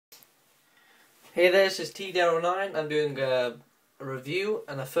Hey there, this is T09. I'm doing a review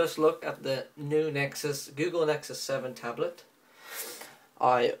and a first look at the new Google Nexus 7 tablet.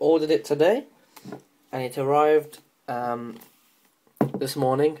 I ordered it today and it arrived this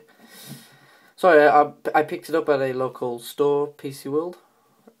morning. Sorry, I picked it up at a local store, PC World.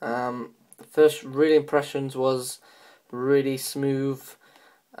 The first really impressions was really smooth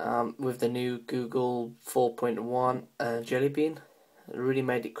with the new Google 4.1 Jelly Bean. It really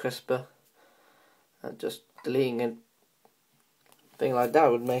made it crisper. Just deleting a thing like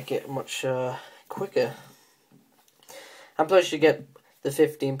that would make it much quicker. And plus you get the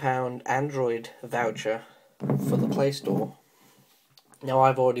 £15 Android voucher for the Play Store. Now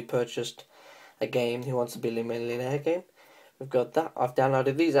I've already purchased a game, Who Wants to Be a Millionaire game. We've got that. I've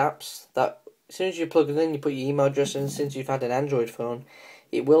downloaded these apps that as soon as you plug it in, you put your email address in. Since you've had an Android phone,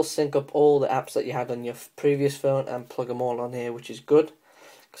 it will sync up all the apps that you had on your previous phone and plug them all on here, which is good.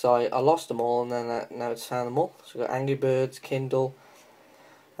 So I lost them all, and then now it's found them all. So we've got Angry Birds, Kindle,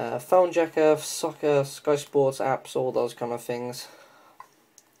 Phone Jacker, Soccer, Sky Sports apps, all those kind of things.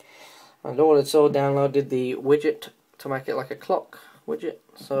 And it's all downloaded the widget to make it like a clock widget.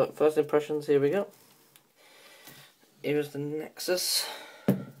 So first impressions, here we go. Here's the Nexus.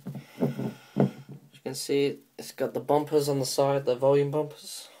 As you can see, it's got the bumpers on the side, the volume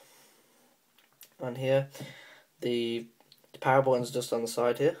bumpers. And here, the power button's just on the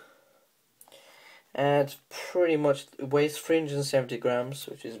side here. And it's pretty much, it weighs 370 grams,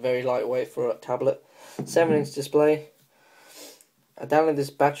 which is very lightweight for a tablet. 7-inch display. I downloaded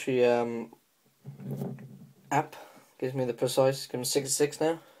this battery app, gives me the precise, gives me 66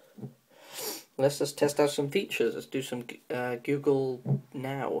 now. Let's just test out some features. Let's do some Google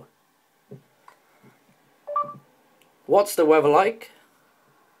Now. What's the weather like?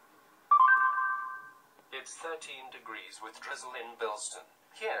 It's 13 degrees with drizzle in Bilston.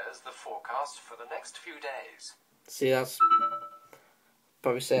 Here's the forecast for the next few days. See, that's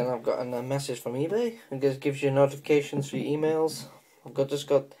probably saying I've gotten a message from eBay. It just gives you notifications for your emails. I've just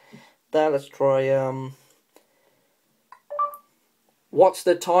got that. Let's try what's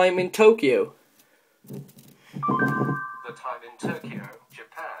the time in Tokyo? The time in Tokyo,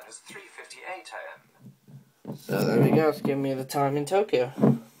 Japan, is 3:58 AM. So there we go. It's giving me the time in Tokyo.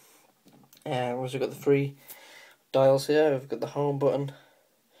 And we've got the three dials here. We've got the home button,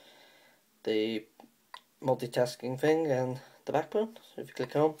 the multitasking thing, and the back button. So if you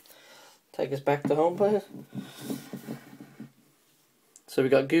click home, take us back to home page. So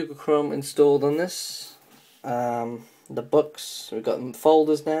we've got Google Chrome installed on this. The books, we've got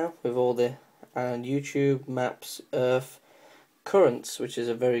folders now with all the YouTube, Maps, Earth, Currents, which is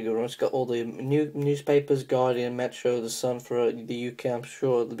a very good one. It's got all the new newspapers, Guardian, Metro, The Sun for the UK. I'm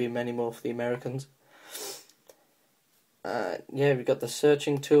sure there'll be many more for the Americans. Yeah, we've got the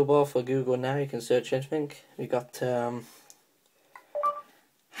searching toolbar for Google Now. You can search anything. We got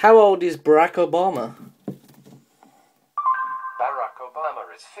how old is Barack Obama? Barack Obama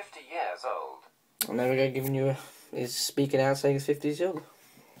is 50 years old. And there we go, giving you he's speaking out saying he's 50 years old.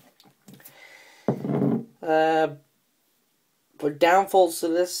 For downfalls to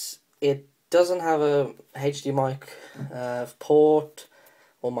this, it doesn't have a HDMI port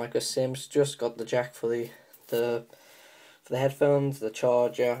or micro SIM. It's just got the jack for the headphones, the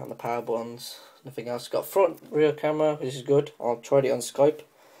charger, and the power buttons. Nothing else. It's got front rear camera, which is good. I tried it on Skype.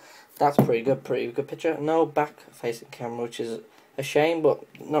 That's pretty good picture. No back facing camera, which is a shame, but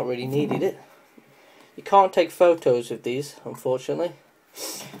not really needed it. You can't take photos with these, unfortunately.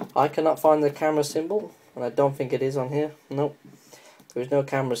 I cannot find the camera symbol, and I don't think it is on here. Nope. There is no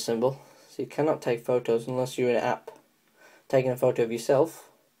camera symbol, so you cannot take photos unless you're in an app taking a photo of yourself.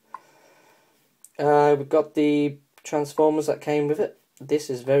 We've got the transformers that came with it. This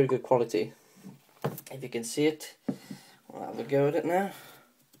is very good quality. If you can see it, I'll have a go at it now.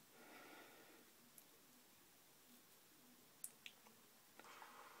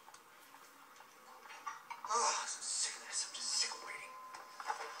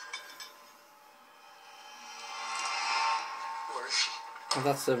 And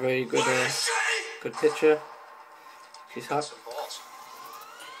that's a very good good picture. She's hot. So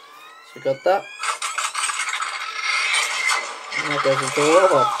we got that. And that goes into the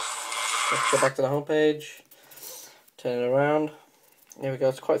robot. Let's go back to the home page. Turn it around. There we go.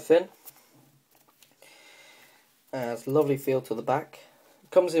 It's quite thin. It's a lovely feel to the back.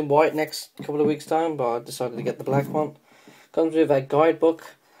 It comes in white next couple of weeks' time, but I decided to get the black one. Comes with a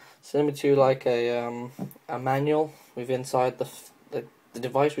guidebook, similar to like a manual with inside the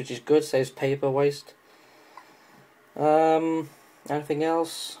device, which is good, saves paper waste. Anything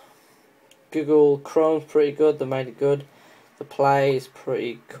else? Google Chrome's pretty good, they made it good. The Play is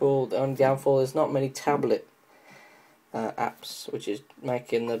pretty cool. The only downfall is not many tablet apps, which is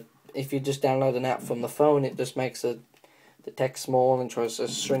making the, if you just download an app from the phone, it just makes the text small and tries to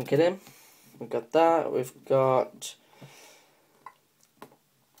shrink it in. We've got that. We've got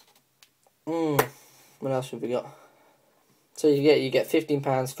what else have we got? So you get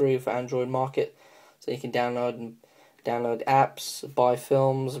 £15 free for Android market, so you can download apps, buy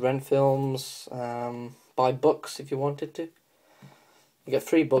films, rent films, buy books if you wanted to. You get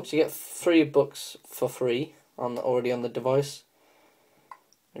free books. You get 3 books for free already on the device.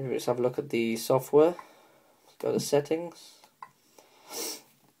 Let's have a look at the software. Go to settings,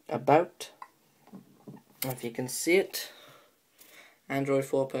 about. If you can see it, Android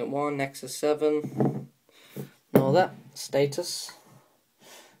 4.1, Nexus 7, and all that. Status,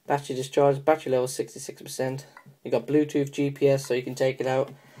 battery discharge, battery level 66%. You got Bluetooth, GPS, so you can take it out,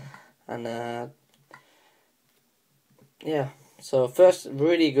 and yeah. So first,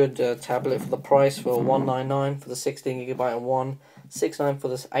 really good tablet for the price, for $199 for the 16GB and $169 for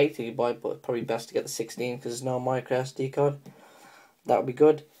this 8GB, but probably best to get the 16 because there's no micro SD card. That would be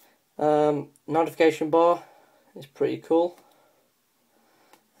good. Notification bar is pretty cool,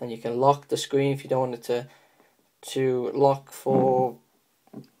 and you can lock the screen if you don't want it to lock for,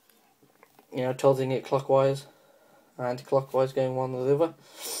 you know, tilting it clockwise, anti-clockwise, going one or the other.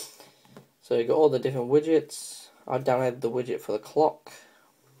 So you got all the different widgets. I downloaded the widget for the clock.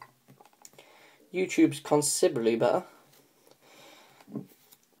 YouTube's considerably better.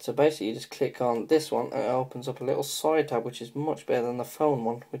 So basically you just click on this one and it opens up a little side tab, which is much better than the phone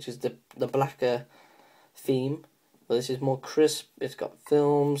one, which is the blacker theme. But this is more crisp. It's got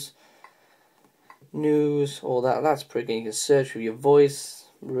films, news, all that. That's pretty good. You can search with your voice.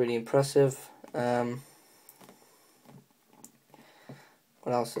 Really impressive. What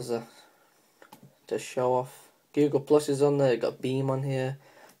else is there to show off? Google Plus is on there. Got Beam on here.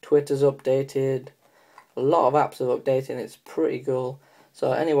 Twitter's updated. A lot of apps have updated, and it's pretty cool.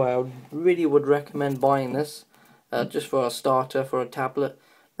 So anyway, I really would recommend buying this, just for a starter, for a tablet.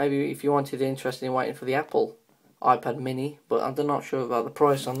 Maybe if you wanted interested in waiting for the Apple iPad mini, but I'm not sure about the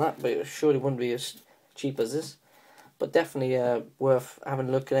price on that, but it surely wouldn't be as cheap as this. But definitely worth having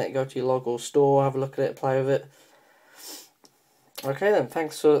a look at it. Go to your local store, have a look at it, play with it. Okay then,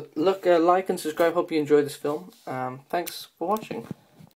 thanks for like and subscribe. Hope you enjoyed this film. Thanks for watching.